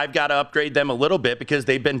Atlanta, I've got to upgrade them a little bit because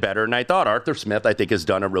they've been better. And I thought Arthur Smith, has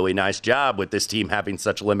done a really nice job with this team having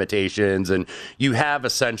such limitations. And you have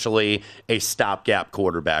essentially a stopgap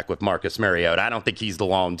quarterback with Marcus Mariota. I don't think he's the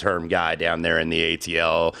long-term guy down there in the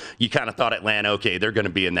ATL. You kind of thought Atlanta, okay, they're going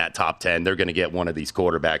to be in that top 10. They're going to get one of these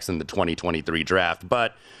quarterbacks in the 2023 draft.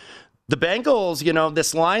 But the Bengals,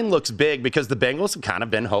 this line looks big because the Bengals have kind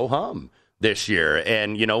of been ho-hum this year.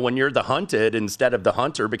 And, when you're the hunted instead of the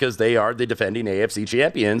hunter, because they are the defending AFC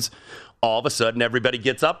champions, all of a sudden everybody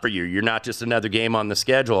gets up for you. You're not just another game on the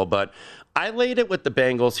schedule. But I laid it with the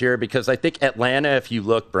Bengals here because I think Atlanta, if you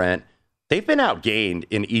look, Brent, they've been outgained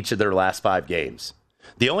in each of their last 5 games.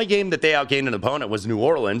 The only game that they outgained an opponent was New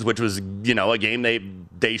Orleans, which was, a game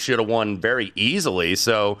they should have won very easily.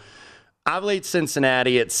 So I laid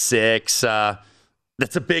Cincinnati at 6.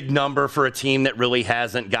 That's a big number for a team that really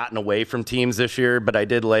hasn't gotten away from teams this year, but I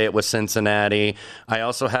did lay it with Cincinnati. I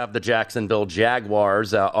also have the Jacksonville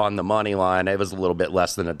Jaguars on the money line. It was a little bit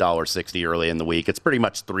less than $1.60 early in the week. It's pretty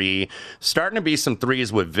much 3. Starting to be some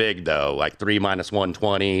 3s with VIG, though, like 3 minus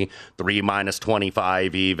 120, 3 minus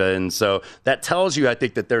 25 even. So that tells you, I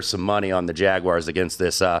think, that there's some money on the Jaguars against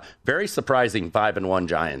this very surprising 5-1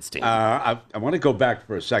 Giants team. I want to go back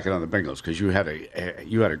for a second on the Bengals because you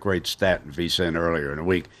had a great stat in VSiN earlier in a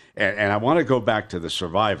week. And I want to go back to the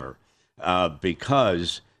Survivor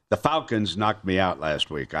because the Falcons knocked me out last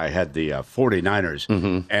week. I had the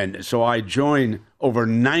 49ers. And so I joined over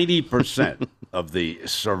 90% of the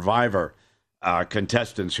Survivor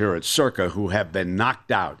contestants here at Circa who have been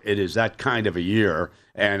knocked out. It is that kind of a year.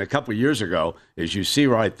 And a couple of years ago, as you see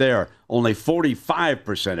right there, only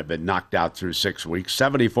 45% have been knocked out through 6 weeks.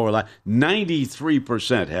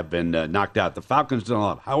 93% have been knocked out. The Falcons done a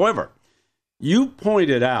lot. However, you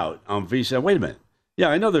pointed out on VSiN, wait a minute. Yeah,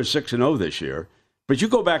 I know they're 6-0 this year, but you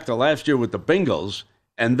go back to last year with the Bengals,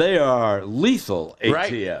 and they are lethal ATS.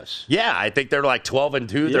 Right. Yeah, I think they're like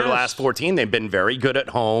 12-2 their last 14. They've been very good at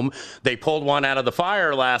home. They pulled one out of the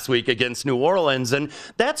fire last week against New Orleans, and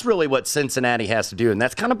that's really what Cincinnati has to do. And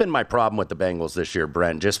that's kind of been my problem with the Bengals this year,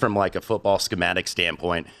 Brent, just from like a football schematic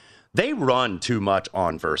standpoint. They run too much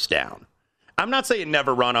on first down. I'm not saying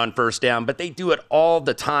never run on first down, but they do it all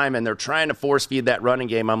the time, and they're trying to force feed that running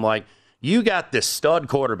game. I'm like, you got this stud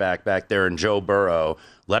quarterback back there in Joe Burrow.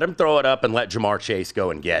 Let him throw it up and let Jamar Chase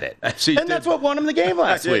go and get it. And that's what won him the game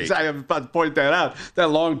last week. I was about to point that out.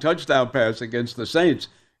 That long touchdown pass against the Saints.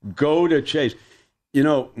 Go to Chase. You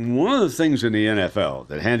know, one of the things in the NFL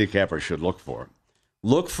that handicappers should look for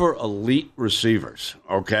elite receivers,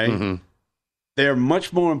 okay? Mm-hmm. They're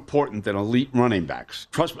much more important than elite running backs.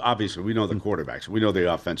 Trust me, obviously, we know the quarterbacks. We know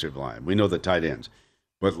the offensive line. We know the tight ends.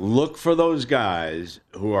 But look for those guys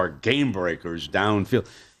who are game breakers downfield.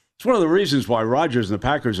 It's one of the reasons why Rodgers and the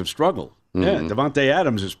Packers have struggled. Mm-hmm. Yeah, Devontae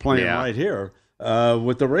Adams is playing right here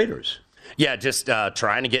with the Raiders. Yeah, just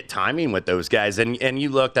trying to get timing with those guys. And you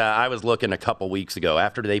looked, I was looking a couple weeks ago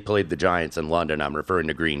after they played the Giants in London. I'm referring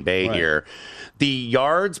to Green Bay here. The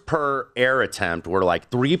yards per air attempt were like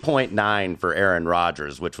 3.9 for Aaron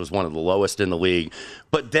Rodgers, which was one of the lowest in the league.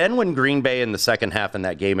 But then when Green Bay in the second half in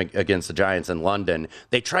that game against the Giants in London,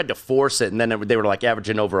 they tried to force it, and then they were like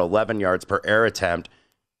averaging over 11 yards per air attempt.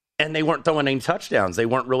 And they weren't throwing any touchdowns. They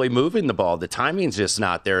weren't really moving the ball. The timing's just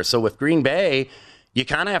not there. So with Green Bay, you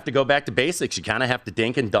kind of have to go back to basics. You kind of have to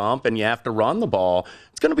dink and dump, and you have to run the ball.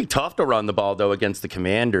 It's going to be tough to run the ball, though, against the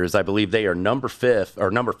Commanders. I believe they are number 5 in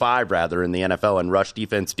the NFL in rush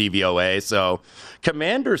defense DVOA. So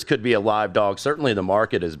Commanders could be a live dog. Certainly the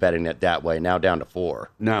market is betting it that way, now down to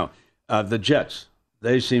 4. Now, the Jets,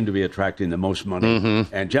 they seem to be attracting the most money.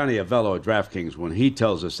 Mm-hmm. And Johnny Avello at DraftKings, when he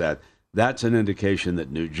tells us that, that's an indication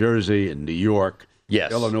that New Jersey and New York,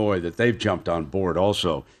 Illinois, that they've jumped on board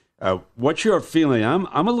also. What's your feeling?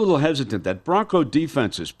 I'm a little hesitant. That Bronco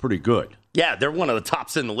defense is pretty good. Yeah, they're one of the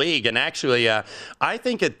tops in the league. And actually, I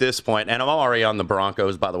think at this point, and I'm already on the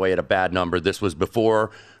Broncos, by the way, at a bad number. This was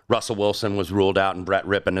before Russell Wilson was ruled out and Brett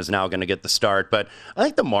Rippon is now going to get the start. But I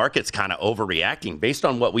think the market's kind of overreacting based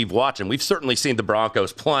on what we've watched. And we've certainly seen the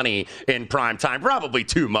Broncos plenty in prime time, probably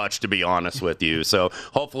too much, to be honest with you. So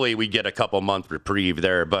hopefully we get a couple month reprieve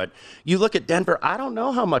there. But you look at Denver, I don't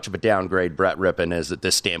know how much of a downgrade Brett Rippon is at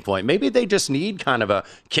this standpoint. Maybe they just need kind of a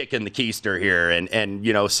kick in the keister here and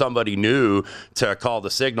you know, somebody new to call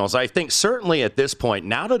the signals. I think certainly at this point,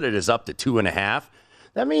 now that it is up to 2.5,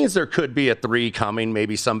 that means there could be a 3 coming.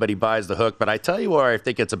 Maybe somebody buys the hook. But I tell you where I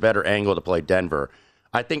think it's a better angle to play Denver.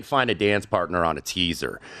 I think find a dance partner on a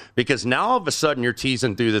teaser. Because now all of a sudden you're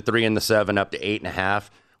teasing through the 3 and the 7 up to 8.5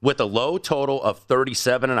 with a low total of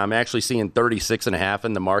 37. And I'm actually seeing 36.5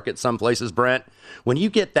 in the market some places, Brent. When you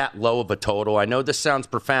get that low of a total, I know this sounds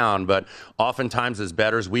profound, but oftentimes as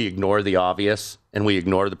bettors, we ignore the obvious and we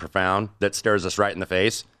ignore the profound that stares us right in the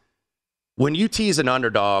face. When you tease an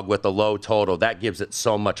underdog with a low total, that gives it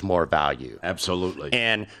so much more value. Absolutely.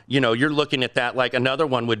 And, you know, you're looking at that like another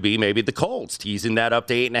one would be maybe the Colts, teasing that up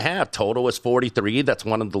to 8.5. Total is 43. That's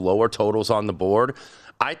one of the lower totals on the board.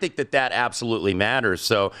 I think that absolutely matters.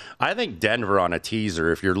 So I think Denver on a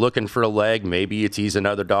teaser, if you're looking for a leg, maybe you tease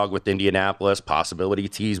another dog with Indianapolis, possibility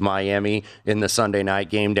tease Miami in the Sunday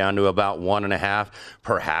night game down to about 1.5,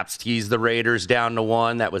 perhaps tease the Raiders down to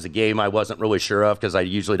 1. That was a game I wasn't really sure of because I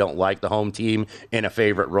usually don't like the home team in a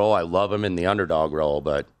favorite role. I love them in the underdog role,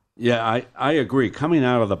 but. Yeah, I agree. Coming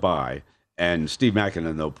out of the bye, and Steve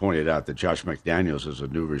McKinnon, though, pointed out that Josh McDaniels is a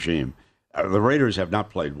new regime. The Raiders have not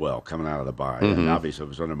played well coming out of the bye, and obviously it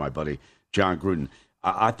was under my buddy John Gruden.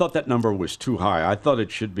 I thought that number was too high. I thought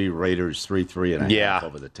it should be Raiders 3.5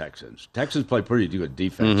 over the Texans. Texans play pretty good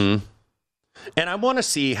defense. Mm-hmm. And I want to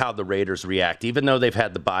see how the Raiders react, even though they've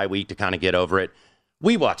had the bye week to kind of get over it.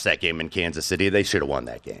 We watched that game in Kansas City. They should have won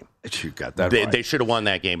that game. You got that right. They should have won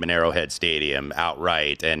that game in Arrowhead Stadium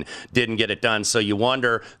outright and didn't get it done. So you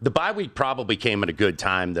wonder, the bye week probably came at a good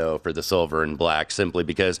time, though, for the Silver and Black, simply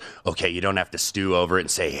because, okay, you don't have to stew over it and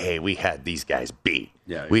say, hey, we had these guys beat.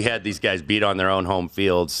 Yeah, we had these guys beat on their own home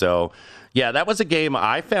field. So, yeah, that was a game.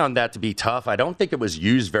 I found that to be tough. I don't think it was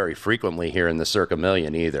used very frequently here in the Circa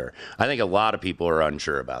Million either. I think a lot of people are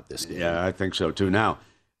unsure about this game. Yeah, I think so, too. Now,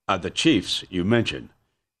 the Chiefs, you mentioned,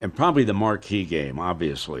 and probably the marquee game,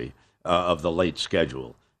 obviously, of the late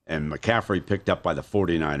schedule. And McCaffrey picked up by the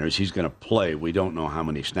 49ers. He's going to play. We don't know how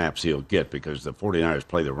many snaps he'll get because the 49ers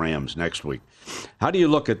play the Rams next week. How do you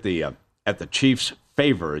look at the Chiefs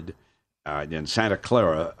favored in Santa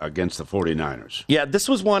Clara against the 49ers? Yeah, this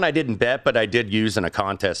was one I didn't bet, but I did use in a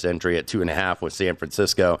contest entry at 2.5 with San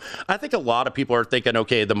Francisco. I think a lot of people are thinking,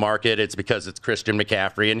 okay, the market, it's because it's Christian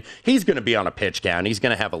McCaffrey, and he's going to be on a pitch count. He's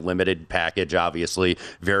going to have a limited package, obviously,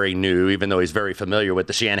 very new, even though he's very familiar with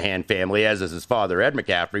the Shanahan family, as is his father, Ed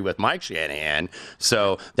McCaffrey, with Mike Shanahan.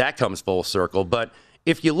 So that comes full circle. But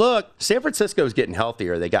if you look, San Francisco is getting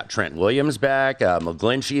healthier. They got Trent Williams back.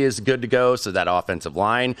 McGlinchey is good to go, so that offensive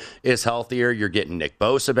line is healthier. You're getting Nick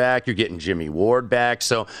Bosa back. You're getting Jimmy Ward back.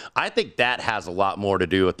 So I think that has a lot more to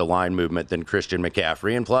do with the line movement than Christian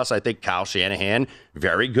McCaffrey. And plus, I think Kyle Shanahan,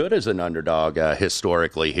 very good as an underdog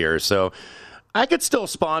historically here. So I could still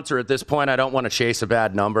sponsor at this point. I don't want to chase a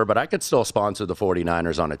bad number, but I could still sponsor the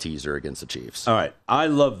 49ers on a teaser against the Chiefs. All right. I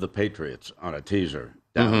love the Patriots on a teaser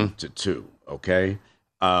down to 2, okay?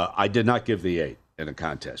 I did not give the 8 in a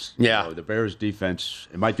contest. Yeah. You know, the Bears defense,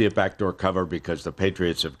 it might be a backdoor cover because the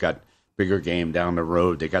Patriots have got bigger game down the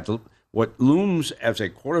road. They got what looms as a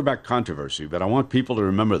quarterback controversy, but I want people to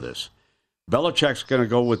remember this. Belichick's going to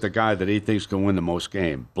go with the guy that he thinks can win the most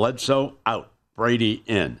game. Bledsoe out, Brady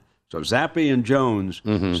in. So Zappe and Jones,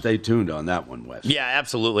 stay tuned on that one, Wes. Yeah,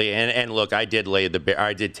 absolutely. And look, I did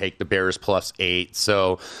take the Bears +8.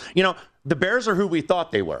 So, you know, the Bears are who we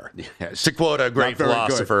thought they were, to quote a great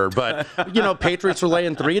philosopher. But, you know, Patriots were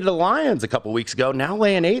laying 3 to the Lions a couple weeks ago, now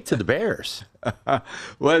laying 8 to the Bears.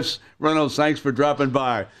 Wes Reynolds, thanks for dropping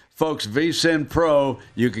by. Folks, VSiN Pro,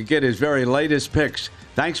 you can get his very latest picks.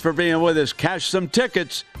 Thanks for being with us. Cash some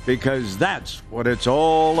tickets because that's what it's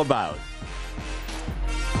all about.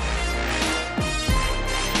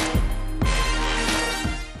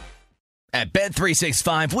 At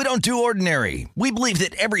Bet365, we don't do ordinary. We believe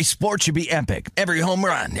that every sport should be epic. Every home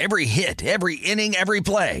run, every hit, every inning, every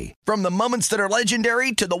play. From the moments that are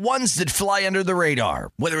legendary to the ones that fly under the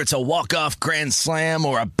radar. Whether it's a walk-off grand slam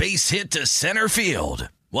or a base hit to center field.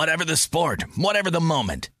 Whatever the sport, whatever the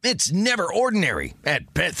moment. It's never ordinary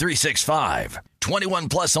at Bet365. 21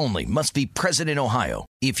 plus only. Must be present in Ohio.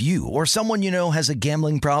 If you or someone you know has a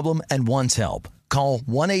gambling problem and wants help, call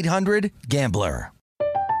 1-800-GAMBLER.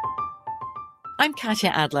 I'm Katya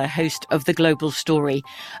Adler, host of The Global Story.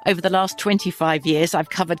 Over the last 25 years, I've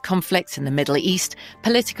covered conflicts in the Middle East,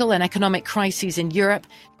 political and economic crises in Europe,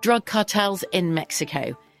 drug cartels in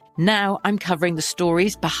Mexico. Now I'm covering the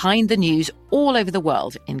stories behind the news all over the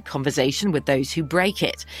world in conversation with those who break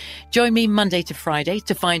it. Join me Monday to Friday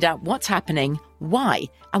to find out what's happening, why,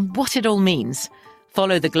 and what it all means.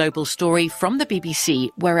 Follow The Global Story from the BBC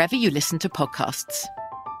wherever you listen to podcasts.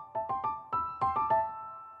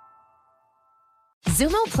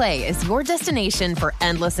 Xumo Play is your destination for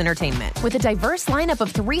endless entertainment. With a diverse lineup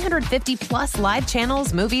of 350 plus live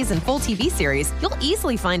channels, movies, and full TV series, you'll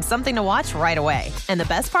easily find something to watch right away. And the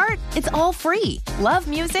best part? It's all free. Love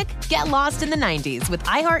music? Get lost in the 90s with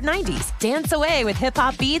iHeart 90s. Dance away with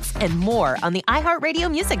hip-hop beats and more on the iHeartRadio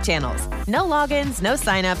music channels. No logins, no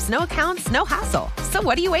signups, no accounts, no hassle. So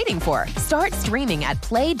what are you waiting for? Start streaming at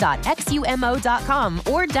play.xumo.com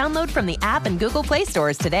or download from the app and Google Play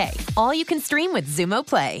stores today. All you can stream with Xumo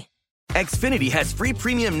Play. Xfinity has free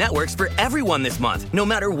premium networks for everyone this month, no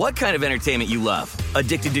matter what kind of entertainment you love.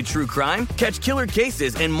 Addicted to true crime? Catch killer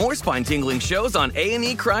cases and more spine-tingling shows on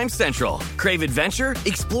A&E Crime Central. Crave adventure?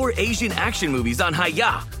 Explore Asian action movies on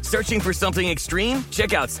Hi-Ya. Searching for something extreme?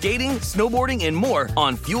 Check out skating, snowboarding, and more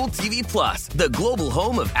on Fuel TV Plus, the global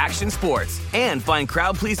home of action sports. And find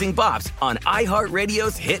crowd-pleasing bops on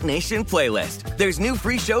iHeartRadio's Hit Nation playlist. There's new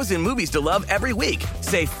free shows and movies to love every week.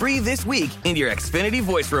 Say free this week in your Xfinity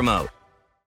voice remote.